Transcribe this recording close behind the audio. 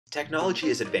Technology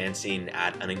is advancing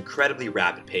at an incredibly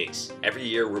rapid pace. Every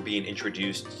year we're being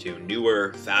introduced to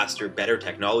newer, faster, better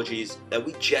technologies that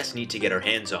we just need to get our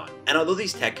hands on. And although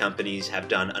these tech companies have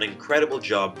done an incredible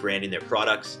job branding their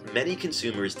products, many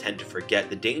consumers tend to forget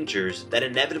the dangers that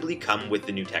inevitably come with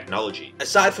the new technology.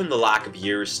 Aside from the lack of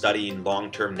years studying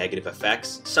long-term negative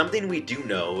effects, something we do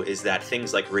know is that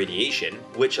things like radiation,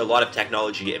 which a lot of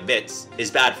technology emits,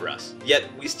 is bad for us. Yet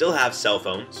we still have cell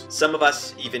phones, some of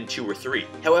us even 2 or 3.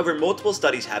 However, multiple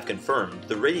studies have confirmed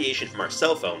the radiation from our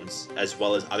cell phones, as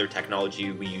well as other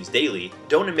technology we use daily,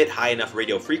 don't emit high enough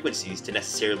radio frequencies to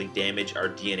necessarily damage our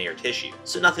DNA or tissue,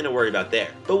 so nothing to worry about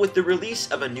there. But with the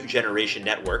release of a new generation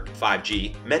network,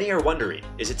 5G, many are wondering,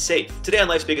 is it safe? Today on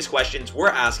Life's Biggest Questions, we're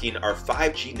asking, are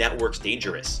 5G networks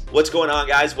dangerous? What's going on,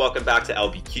 guys? Welcome back to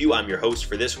LBQ. I'm your host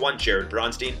for this one, Jared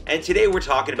Bronstein, and today we're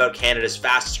talking about Canada's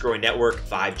fastest growing network,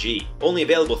 5G, only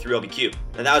available through LBQ.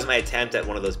 And that was my attempt at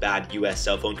one of those bad US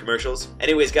cell phone commercials.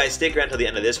 Anyways, guys, stick around till the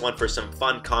end of this one for some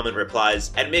fun comment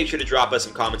replies, and make sure to drop us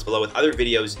some comments below with other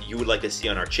videos you would like to see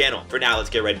on our channel. For now, let's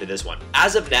get right into this one.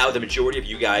 As of now, the majority of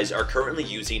you guys are currently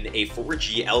using a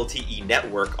 4G LTE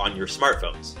network on your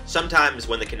smartphones. Sometimes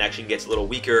when the connection gets a little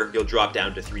weaker, you'll drop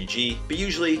down to 3G, but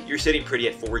usually you're sitting pretty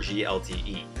at 4G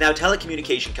LTE. Now,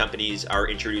 telecommunication companies are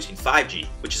introducing 5G,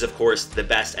 which is of course the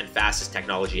best and fastest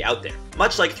technology out there.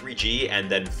 Much like 3G and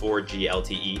then 4G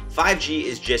LTE, 5G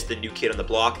is just the new kid on the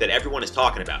block that everyone is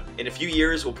talking about. In a few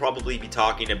years, we'll probably be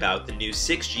talking about the new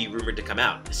 6G rumored to come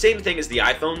out. Same thing as the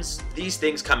iPhones, these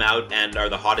things come out and are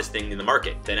the hottest thing in the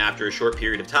market. Then after a short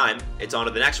period of time, it's on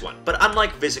to the next one. But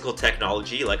unlike physical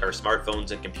technology like our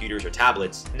smartphones and computers or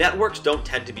tablets, networks don't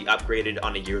tend to be upgraded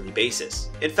on a yearly basis.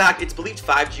 In fact, it's believed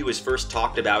 5G was first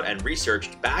talked about and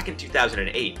researched back in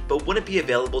 2008, but wouldn't be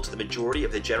available to the majority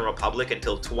of the general public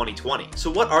until 2020. So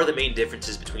what are the main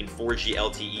differences between 4G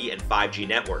LTE and 5G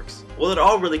networks? Well, it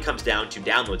all really comes down to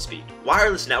download speed.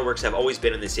 Wireless networks have always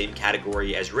been in the same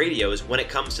category as radios when it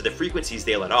comes to the frequencies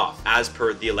they let off, as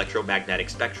per the electromagnetic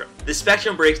spectrum. The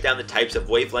spectrum breaks down the types of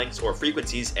wavelengths or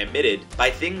frequencies emitted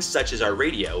by things such as our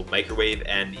radio, microwave,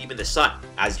 and even the sun.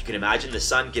 As you can imagine, the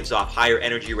sun gives off higher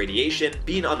energy radiation,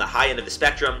 being on the high end of the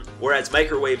spectrum, whereas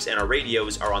microwaves and our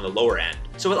radios are on the lower end.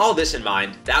 So with all this in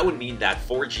mind, that would mean that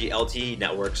 4G LTE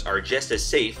networks are just as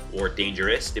safe, or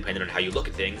dangerous, depending on how you look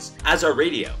at things, as our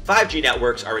radio. 5G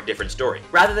networks are a different story.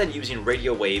 Rather than using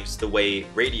radio waves the way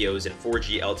radios and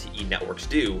 4G LTE networks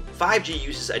do, 5G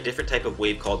uses a different type of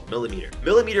wave called millimeter.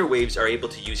 Millimeter waves are able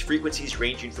to use frequencies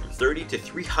ranging from 30 to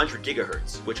 300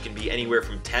 gigahertz, which can be anywhere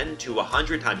from 10 to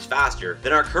 100 times faster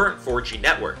than our current 4G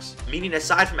networks, meaning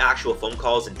aside from actual phone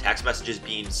calls and text messages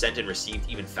being sent and received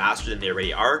even faster than they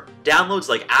already are, downloads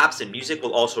like apps and music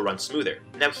will also run smoother.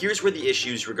 Now here's where the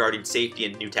issues regarding safety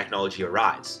and new technology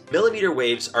arise. Millimeter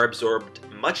waves are absorbed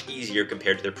much easier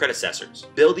compared to their predecessors.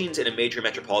 Buildings in a major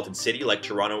metropolitan city like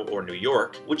Toronto or New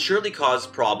York would surely cause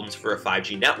problems for a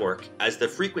 5G network, as the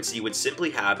frequency would simply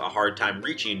have a hard time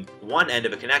reaching one end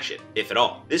of a connection, if at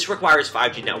all. This requires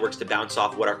 5G networks to bounce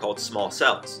off what are called small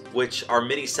cells, which are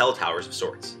mini cell towers of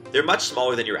sorts. They're much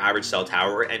smaller than your average cell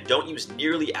tower and don't use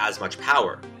nearly as much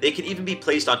power. They can even be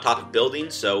placed on top of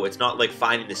buildings, so it's not like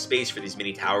finding the space for these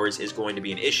mini towers is going to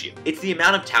be an issue. It's the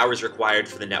amount of towers required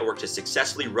for the network to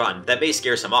successfully run that may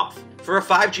scare some off. For a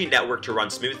 5G network to run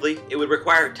smoothly, it would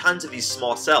require tons of these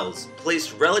small cells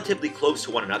placed relatively close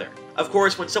to one another. Of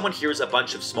course, when someone hears a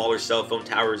bunch of smaller cell phone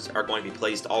towers are going to be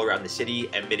placed all around the city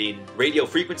emitting radio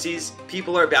frequencies,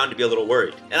 people are bound to be a little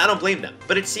worried, and I don't blame them.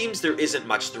 But it seems there isn't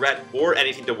much threat or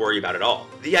anything to worry about at all.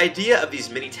 The idea of these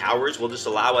mini towers will just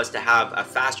allow us to have a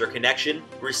faster connection,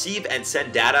 receive and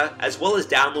send data, as well as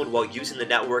download while using the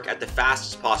network at the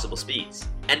fastest possible speeds.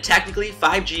 And technically,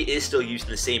 5G is still using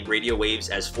the same radio waves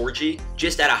as 4G,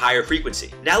 just at a higher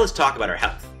frequency. Now let's talk about our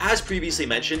health. As previously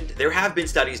mentioned, there have been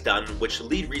studies done which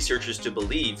lead researchers to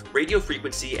believe radio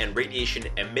frequency and radiation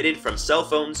emitted from cell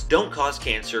phones don't cause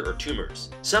cancer or tumors.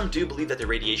 Some do believe that the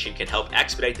radiation can help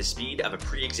expedite the speed of a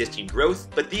pre-existing growth,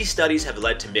 but these studies have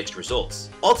led to mixed results.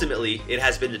 Ultimately, it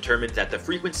has been determined that the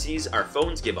frequencies our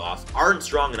phones give off aren't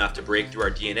strong enough to break through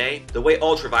our DNA the way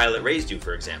ultraviolet rays do,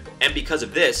 for example. And because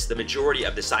of this, the majority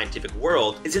of the scientific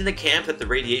world is in the camp that the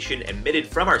radiation emitted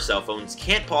from our cell phones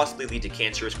can't possibly lead to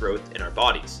cancerous growth in our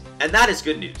bodies. And that is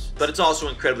good news, but it's also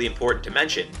incredibly important to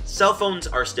mention, cell phones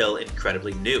are still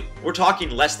incredibly new. We're talking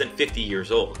less than 50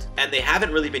 years old, and they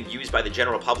haven't really been used by the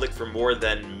general public for more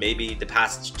than maybe the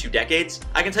past 2 decades.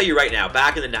 I can tell you right now,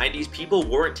 back in the 90s, people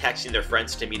weren't texting their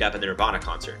friends to meet up at the Nirvana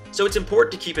concert. So it's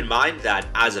important to keep in mind that,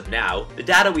 as of now, the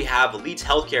data we have leads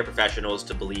healthcare professionals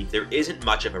to believe there isn't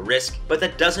much of a risk, but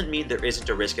that doesn't mean there isn't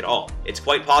isn't a risk at all. It's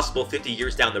quite possible 50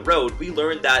 years down the road, we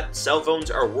learn that cell phones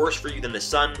are worse for you than the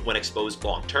sun when exposed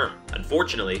long term.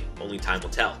 Unfortunately, only time will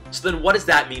tell. So then what does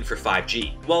that mean for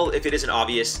 5G? Well, if it isn't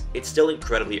obvious, it's still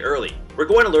incredibly early. We're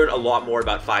going to learn a lot more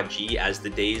about 5G as the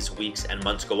days, weeks, and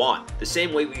months go on, the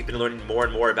same way we've been learning more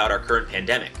and more about our current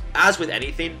pandemic. As with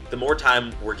anything, the more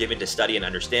time we're given to study and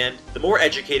understand, the more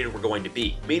educated we're going to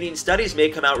be, meaning studies may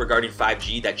come out regarding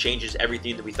 5G that changes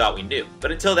everything that we thought we knew.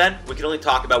 But until then, we can only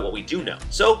talk about what we do know.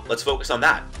 So let's focus on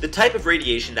that. The type of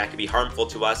radiation that can be harmful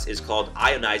to us is called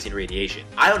ionizing radiation.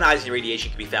 Ionizing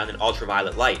radiation can be found in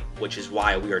ultraviolet light, which is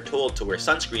why we are told to wear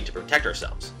sunscreen to protect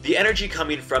ourselves. The energy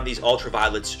coming from these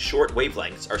ultraviolets' short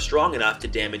wavelengths are strong enough to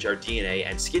damage our DNA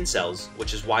and skin cells,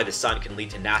 which is why the sun can lead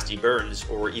to nasty burns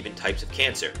or even types of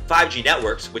cancer. 5G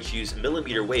networks, which use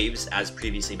millimeter waves, as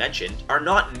previously mentioned, are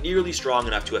not nearly strong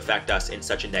enough to affect us in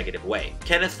such a negative way.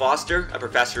 Kenneth Foster, a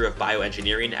professor of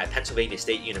bioengineering at Pennsylvania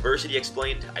State University,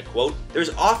 explained, I quote, "There's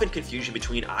often confusion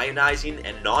between ionizing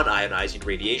and non-ionizing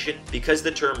radiation because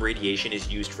the term radiation is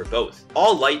used for both.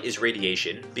 All light is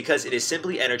radiation because it is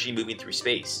simply energy moving through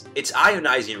space. It's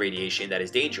ionizing radiation that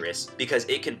is dangerous because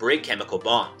it can break chemical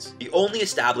bonds. The only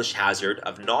established hazard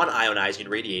of non-ionizing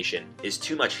radiation is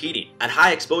too much heating. At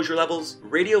high exposure levels,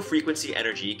 radio frequency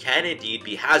energy can indeed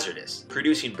be hazardous,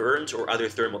 producing burns or other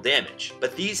thermal damage,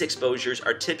 but these exposures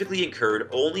are typically incurred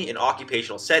only in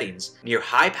occupational settings near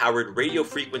high-powered radio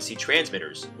frequency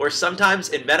transmitters, or sometimes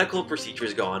in medical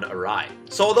procedures gone awry."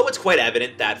 So although it's quite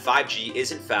evident that 5G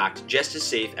is in fact just as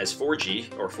safe as 4G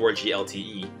or 4G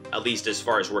LTE, at least as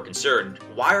far as we're concerned,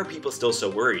 why are people still so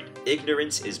worried?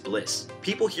 Ignorance is bliss.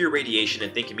 People hear radiation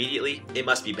and think immediately, it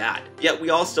must be bad. Yet we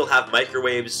all still have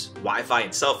microwaves, Wi-Fi,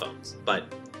 and cell phones.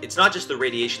 But it's not just the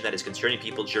radiation that is concerning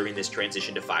people during this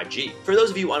transition to 5G. For those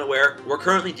of you unaware, we're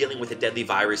currently dealing with a deadly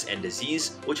virus and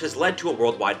disease, which has led to a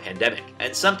worldwide pandemic.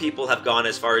 And some people have gone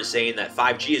as far as saying that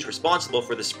 5G is responsible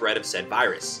for the spread of said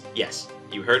virus. Yes,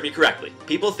 you heard me correctly.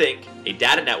 People think a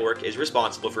data network is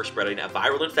responsible for spreading a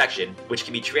viral infection which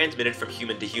can be transmitted from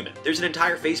human to human. There's an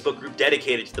entire Facebook group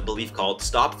dedicated to the belief called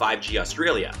Stop 5G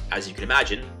Australia. As you can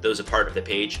imagine, those a part of the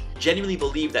page genuinely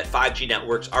believe that 5G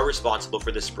networks are responsible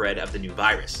for the spread of the new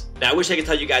virus. Now, I wish I could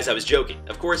tell you guys I was joking.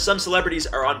 Of course, some celebrities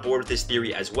are on board with this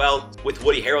theory as well, with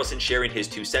Woody Harrelson sharing his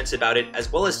 2 cents about it,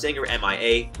 as well as singer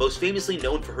MIA, most famously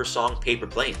known for her song Paper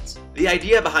Planes. The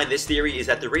idea behind this theory is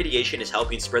that the radiation is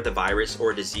helping spread the virus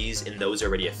or disease in those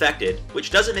already affected,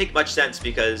 which doesn't make much sense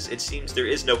because it seems there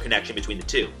is no connection between the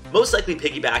two. Most likely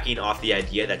piggybacking off the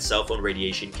idea that cell phone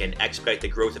radiation can expedite the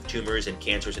growth of tumors and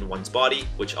cancers in one's body,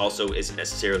 which also isn't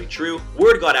necessarily true,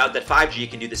 word got out that 5G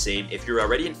can do the same if you're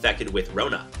already infected with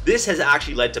Rona. This has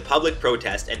actually led to public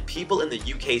protest and people in the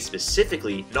UK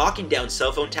specifically knocking down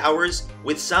cell phone towers,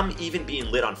 with some even being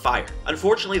lit on fire.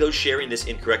 Unfortunately, those sharing this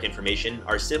incorrect information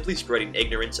are simply spreading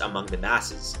ignorance among the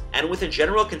masses. And with a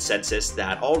general consensus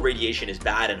that all radiation is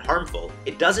bad and harmful,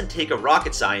 it doesn't take a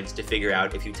rocket science to figure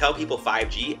out if you tell people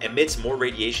 5G emits more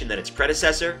radiation than its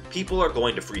predecessor, people are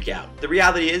going to freak out. The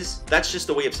reality is, that's just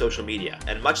the way of social media,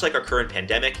 and much like our current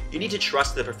pandemic, you need to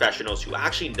trust the professionals who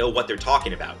actually know what they're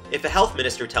talking about. If a health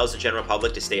minister tells the general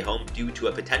public to stay home due to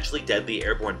a potentially deadly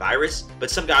airborne virus, but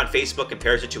some guy on Facebook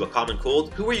compares it to a common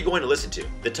cold, who are you going to listen to?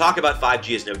 The talk about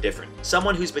 5G is no different.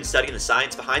 Someone who's been studying the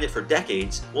science behind it for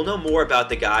decades will know more about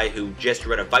the guy who just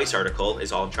read a Vice article,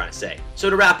 is all I'm trying to say. So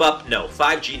to wrap up, no,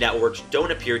 5G networks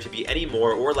don't appear to be any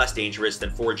more or less dangerous than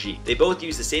 4G. They both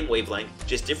use the same wavelength,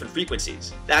 just different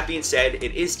frequencies. That being said,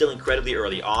 it is still incredibly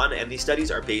early on, and these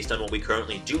studies are based on what we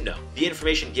currently do know. The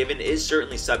information given is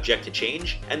certainly subject to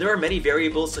change, and there are many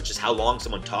variables such as how long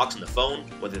someone talks on the phone,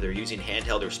 whether they're using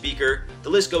handheld or speaker. The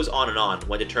list goes on and on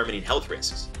when determining health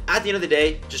risks. At the end of the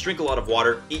day, just drink a lot of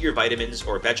water, eat your vitamins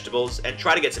or vegetables, and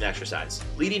try to get some exercise.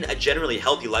 Leading a generally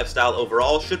healthy lifestyle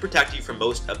overall should protect you from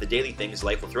most of the daily things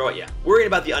life will throw at you. Worrying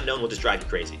about the unknown will just drive you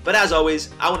crazy. But as always,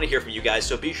 I want to hear from you guys,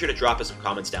 so be sure to drop us some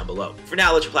comments down below. For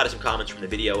now, let's reply to some comments from the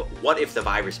video, what if the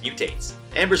virus mutates?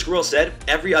 Amber Squirrel said,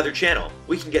 every other channel.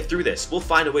 We can get through this. We'll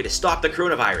find a way to stop the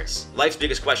coronavirus. Life's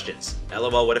biggest questions.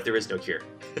 LOL, what if there is no cure?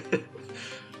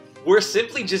 We're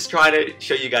simply just trying to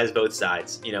show you guys both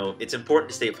sides. You know, it's important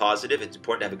to stay positive, it's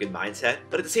important to have a good mindset,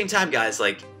 but at the same time, guys,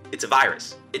 like, it's a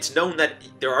virus. It's known that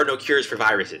there are no cures for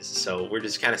viruses, so we're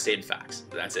just kind of stating facts.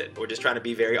 That's it. We're just trying to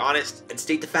be very honest and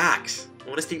state the facts. I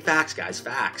want to state facts, guys,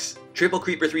 facts. Triple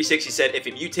Creeper 360 said, if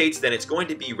it mutates, then it's going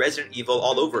to be Resident Evil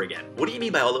all over again. What do you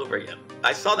mean by all over again?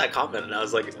 I saw that comment and I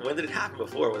was like, when did it happen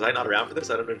before? Was I not around for this?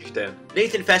 I don't understand.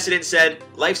 Nathan Fessenden said,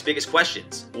 life's biggest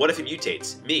questions. What if it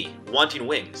mutates? Me, wanting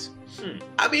wings.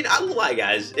 I mean, I don't lie,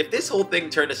 guys. If this whole thing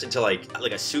turned us into like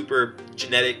a super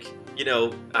genetic you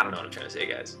know, I don't know what I'm trying to say,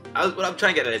 guys. What I'm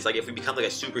trying to get at is, like, if we become like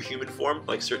a superhuman form,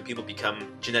 like certain people become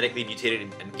genetically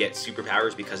mutated and get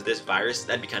superpowers because of this virus,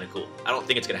 that'd be kind of cool. I don't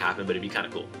think it's gonna happen, but it'd be kind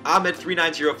of cool.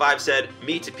 Ahmed3905 said,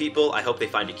 me to people, I hope they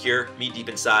find a cure. Me deep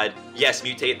inside, yes,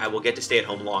 mutate, I will get to stay at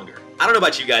home longer. I don't know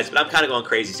about you guys, but I'm kind of going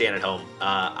crazy staying at home.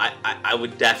 I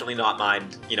would definitely not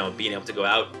mind, you know, being able to go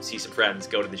out, see some friends,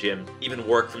 go to the gym, even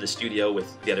work from the studio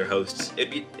with the other hosts. It'd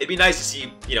be nice to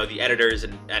see, you know, the editors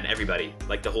and everybody,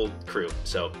 like the whole crew.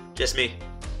 So just me.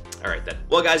 All right then.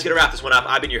 Well, guys, gonna wrap this one up.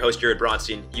 I've been your host, Jared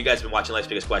Bronstein. You guys have been watching Life's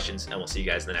Biggest Questions, and we'll see you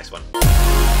guys in the next one.